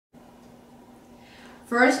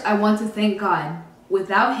First, I want to thank God.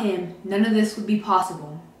 Without Him, none of this would be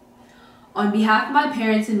possible. On behalf of my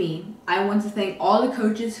parents and me, I want to thank all the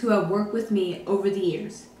coaches who have worked with me over the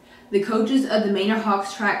years. The coaches of the Maynard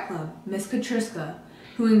Hawks Track Club, Miss Katriska,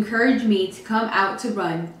 who encouraged me to come out to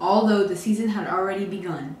run although the season had already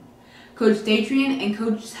begun. Coach Datrian and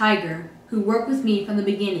Coach Tiger, who worked with me from the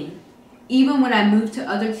beginning. Even when I moved to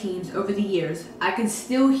other teams over the years, I could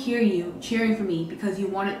still hear you cheering for me because you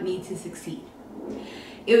wanted me to succeed.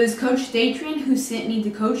 It was Coach Datrian who sent me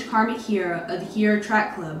to Coach Carmen Hira of the Hira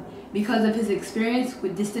Track Club because of his experience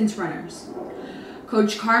with distance runners.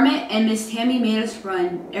 Coach Carmen and Miss Tammy made us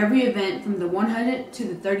run every event from the 100 to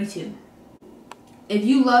the 32. If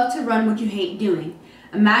you love to run what you hate doing,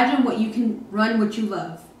 imagine what you can run what you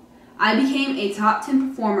love. I became a top 10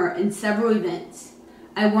 performer in several events.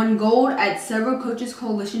 I won gold at several Coaches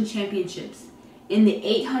Coalition championships in the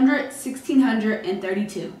 800, 1600, and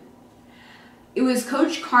 32. It was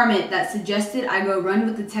Coach Carmen that suggested I go run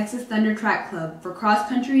with the Texas Thunder Track Club for cross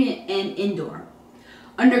country and indoor.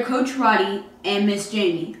 Under Coach Roddy and Miss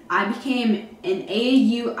Jamie, I became an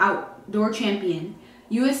AAU outdoor champion,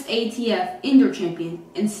 USATF indoor champion,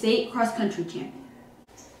 and state cross country champion.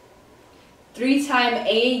 Three-time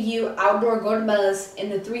AAU outdoor gold medalist in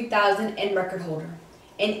the 3000 and record holder.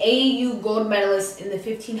 An AAU gold medalist in the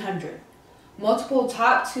 1500. Multiple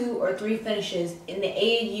top 2 or 3 finishes in the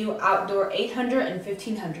AAU outdoor 800 and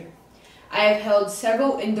 1500. I have held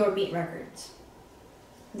several indoor meet records.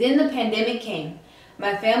 Then the pandemic came.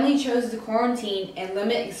 My family chose to quarantine and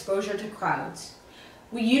limit exposure to crowds.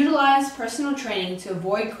 We utilized personal training to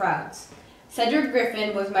avoid crowds. Cedric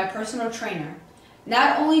Griffin was my personal trainer.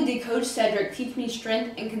 Not only did Coach Cedric teach me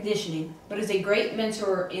strength and conditioning, but is a great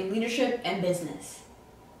mentor in leadership and business.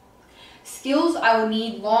 Skills I will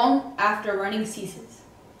need long after running ceases.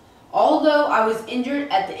 Although I was injured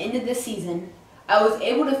at the end of this season, I was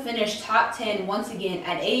able to finish top 10 once again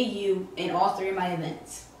at AAU in all 3 of my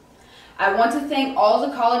events. I want to thank all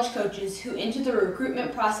the college coaches who entered the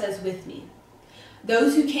recruitment process with me.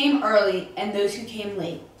 Those who came early and those who came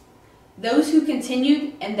late. Those who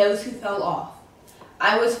continued and those who fell off.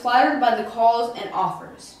 I was flattered by the calls and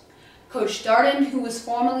offers. Coach Darden, who was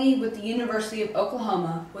formerly with the University of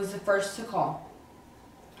Oklahoma, was the first to call.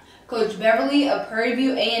 Coach Beverly of Prairie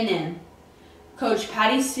View A&M. Coach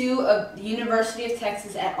Patty Sue of the University of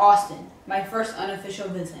Texas at Austin, my first unofficial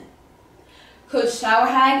visit. Coach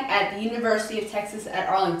Sauerhag at the University of Texas at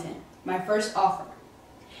Arlington, my first offer.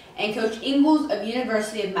 And Coach Ingalls of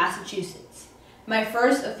University of Massachusetts, my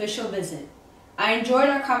first official visit. I enjoyed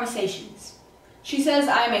our conversations. She says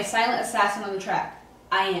I am a silent assassin on the track.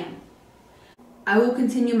 I am. I will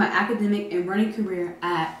continue my academic and running career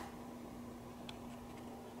at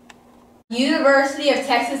University of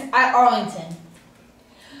Texas at Arlington.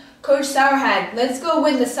 Coach Sauerhag, let's go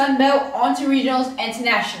win the Sun Belt, onto regionals and to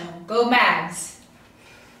national. Go Mavs.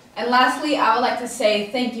 And lastly, I would like to say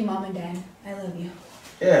thank you, Mom and Dad. I love you.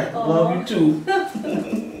 Yeah, love you too.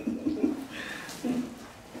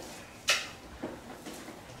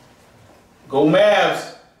 Go Mavs.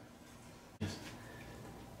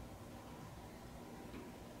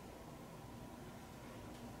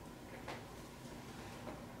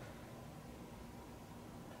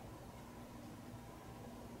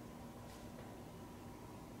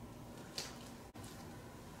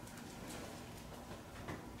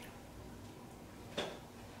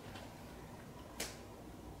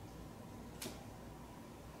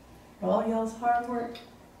 All y'all's hard work.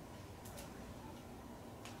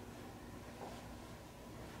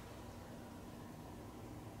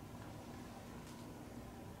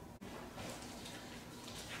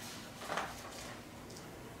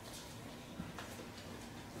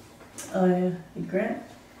 Oh yeah, you Grant?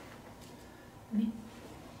 Me?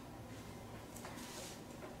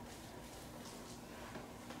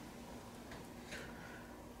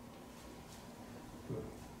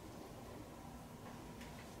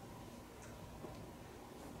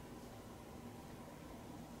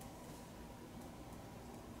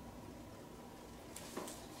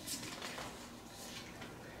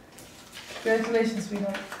 Congratulations,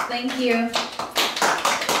 sweetheart. Thank you.